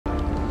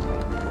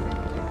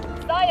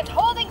and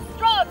holding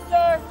strong,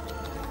 sir.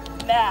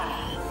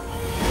 Math.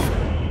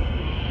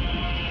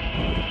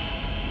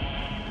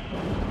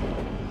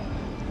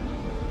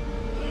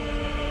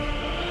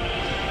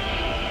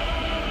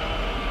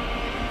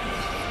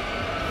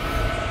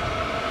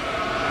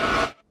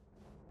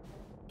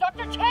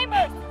 Dr.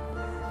 Chambers!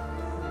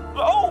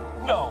 Oh,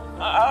 no.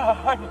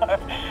 I'm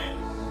not.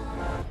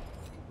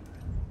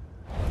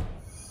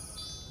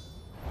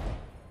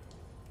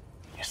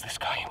 Is this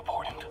guy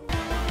important?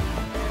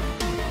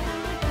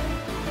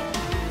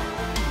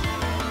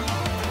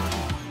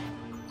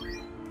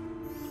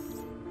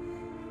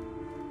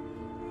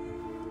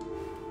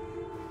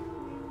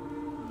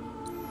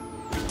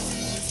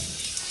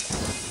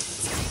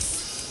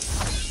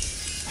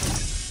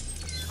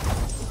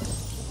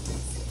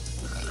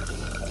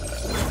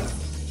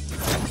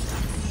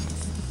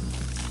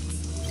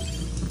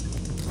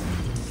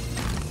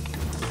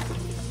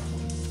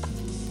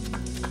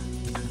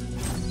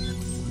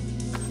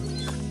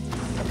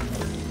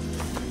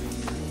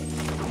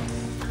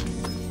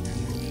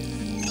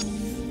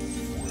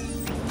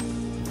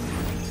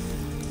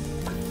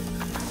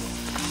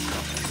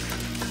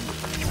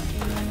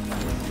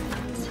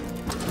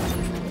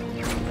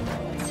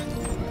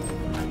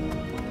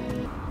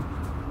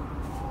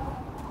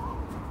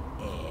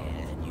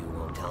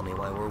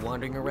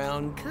 Wandering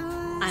around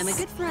 'cause I'm a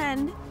good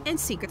friend, and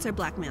secrets are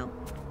blackmail.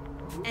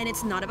 And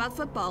it's not about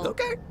football.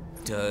 Okay.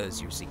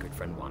 Does your secret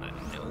friend want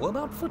to know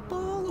about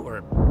football,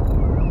 or...?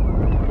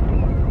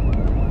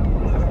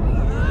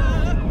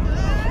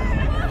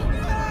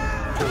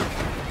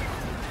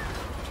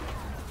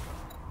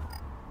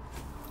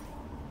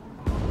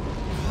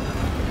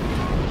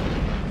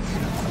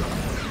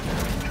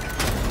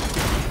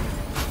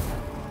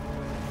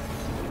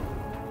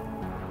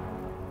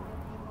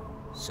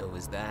 So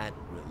is that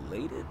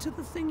related to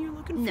the thing you're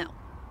looking for? No.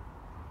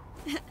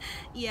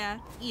 yeah,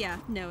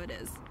 no it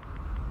is.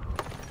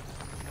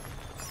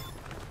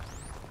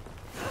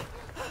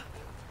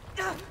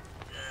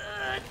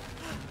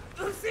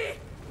 Uzi!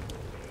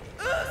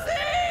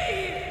 Uzi!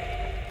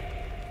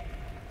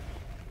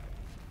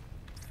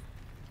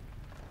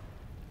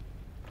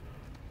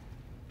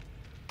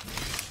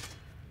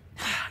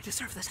 I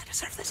deserve this, I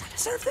deserve this, I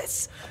deserve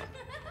this!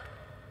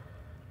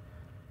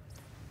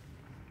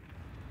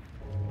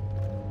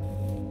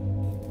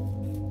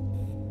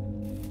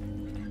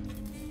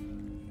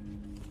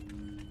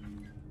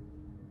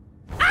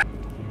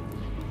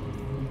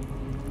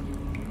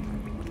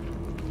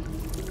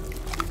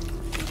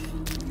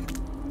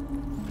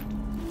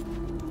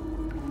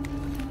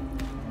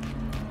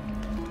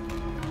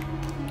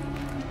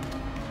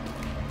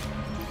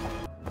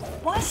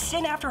 Why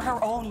sin after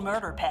her own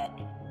murder pet?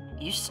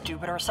 You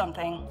stupid or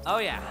something? Oh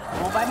yeah.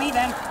 Well, by me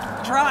then.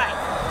 Try!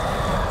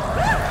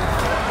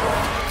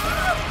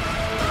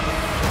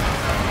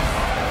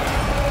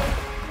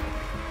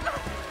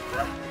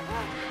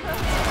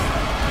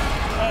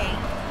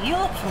 Hey, you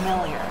look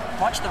familiar.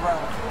 Watch the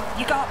road.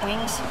 You got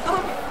wings?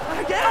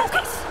 I guess.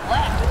 Focus!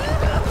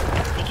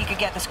 Left! Think you could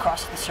get this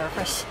across to the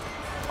surface?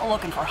 I'm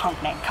looking for a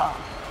hunk named Kong.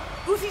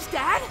 Uzi's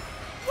dad?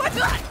 What?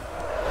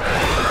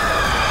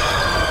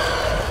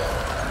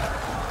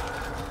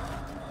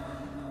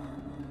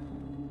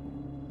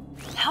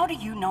 How do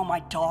you know my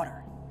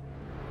daughter?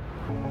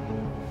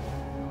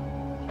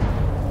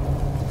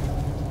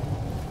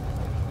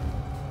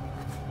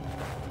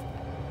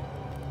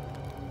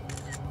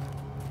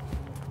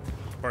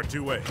 Part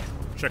 2A.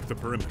 Check the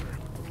perimeter.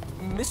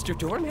 Mr.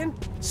 Doorman,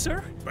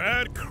 sir?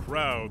 Bad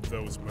crowd,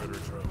 those murder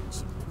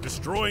drones.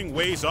 Destroying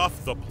ways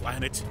off the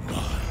planet.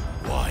 My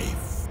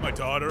wife. My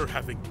daughter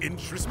having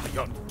interests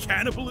beyond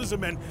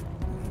cannibalism and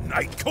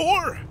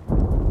Nightcore.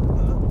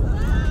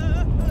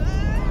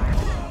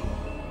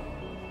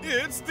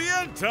 It's the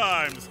end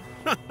times!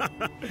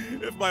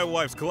 If my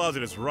wife's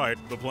closet is right,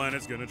 the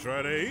planet's gonna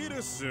try to eat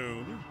us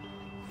soon.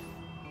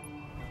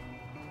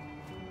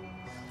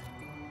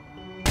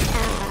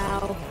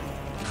 Ow.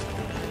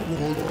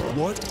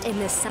 What? In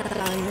the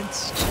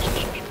silence.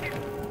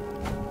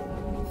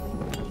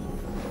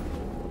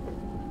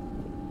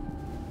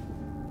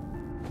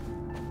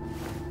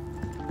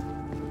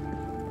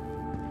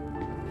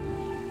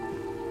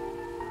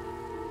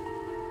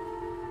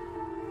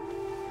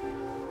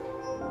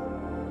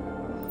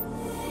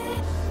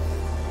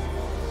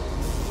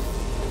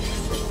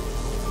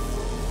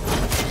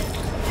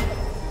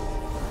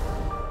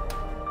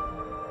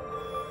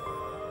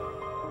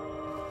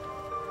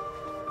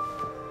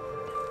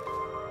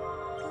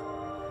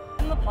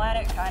 The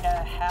planet kinda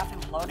half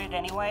imploded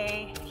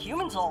anyway.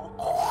 Humans all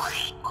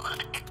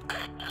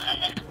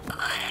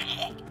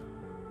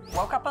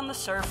woke up on the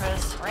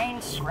surface,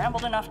 brains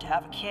scrambled enough to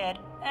have a kid,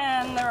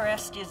 and the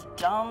rest is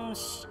dumb,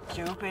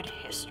 stupid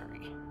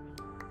history.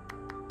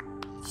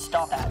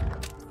 Stop that.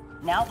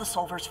 Now the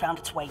Solver's found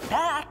its way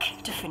back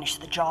to finish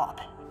the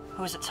job.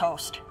 Who's its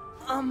host?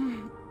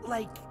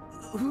 Like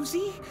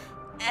Uzi?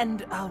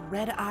 And a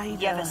red-eyed...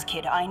 Yeah, this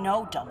kid, I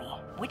know, dummy.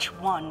 Which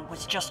one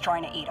was just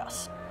trying to eat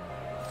us?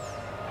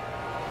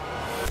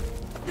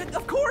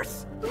 Of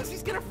course!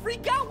 Uzi's gonna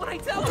freak out when I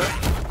tell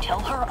her! tell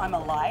her I'm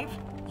alive,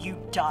 you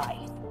die.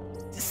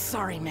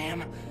 Sorry,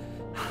 ma'am.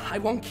 I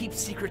won't keep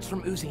secrets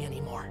from Uzi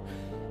anymore.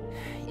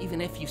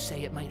 Even if you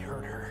say it might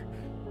hurt her.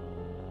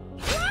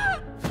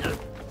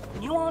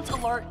 Nuance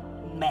alert,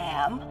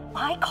 ma'am.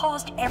 I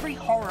caused every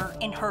horror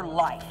in her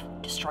life.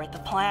 Destroyed the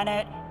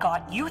planet,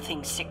 got you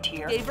things sick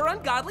here. Gave her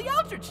ungodly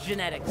altered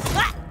genetics.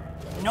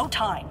 No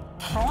time.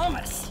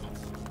 Promise.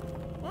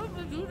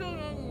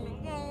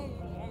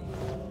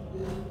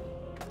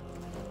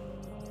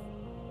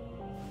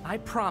 I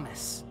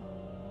promise.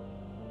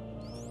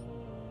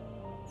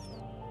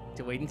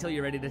 To wait until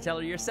you're ready to tell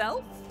her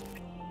yourself?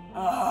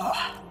 Ugh.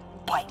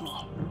 Bite me.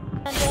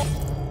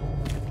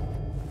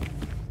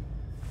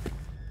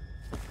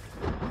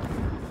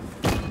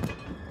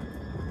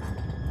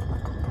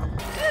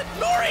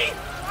 Nori!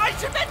 I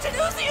should mention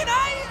Uzi and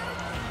I!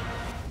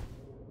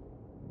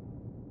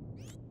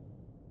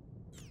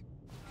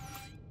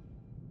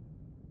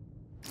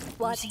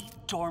 Uzi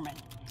Dorman.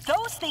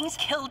 Those things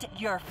killed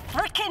your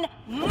frickin'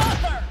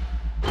 mother!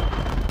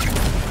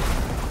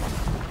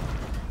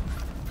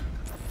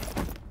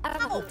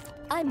 Ow!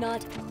 I'm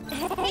not.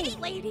 Hey,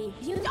 lady,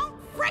 you don't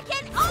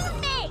frickin' own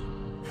me!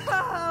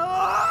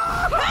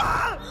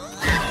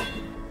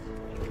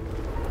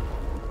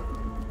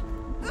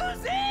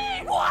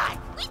 Uzi! What?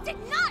 We did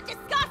not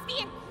discuss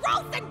being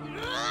gross and.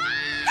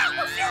 That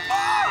was your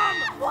mom!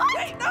 What?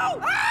 Wait,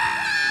 no!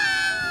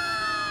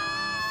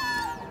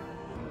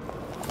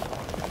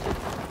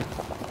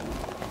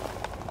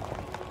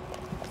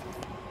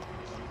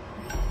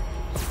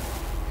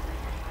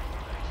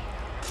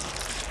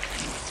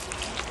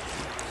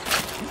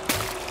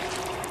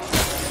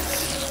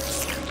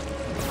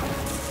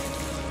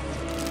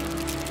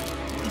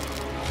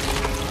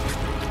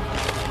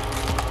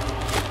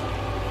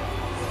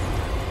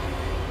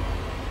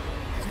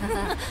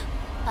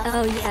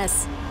 Oh,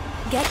 yes.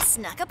 Get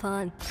snuck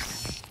upon.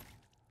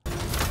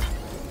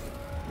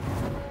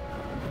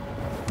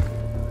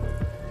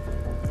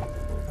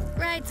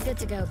 Ride's good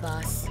to go,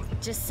 boss.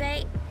 Just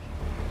say...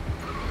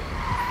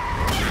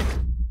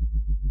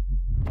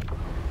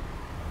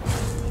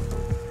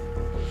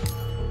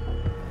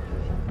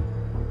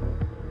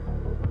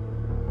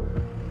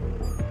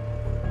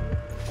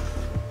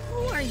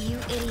 Who are you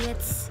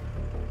idiots?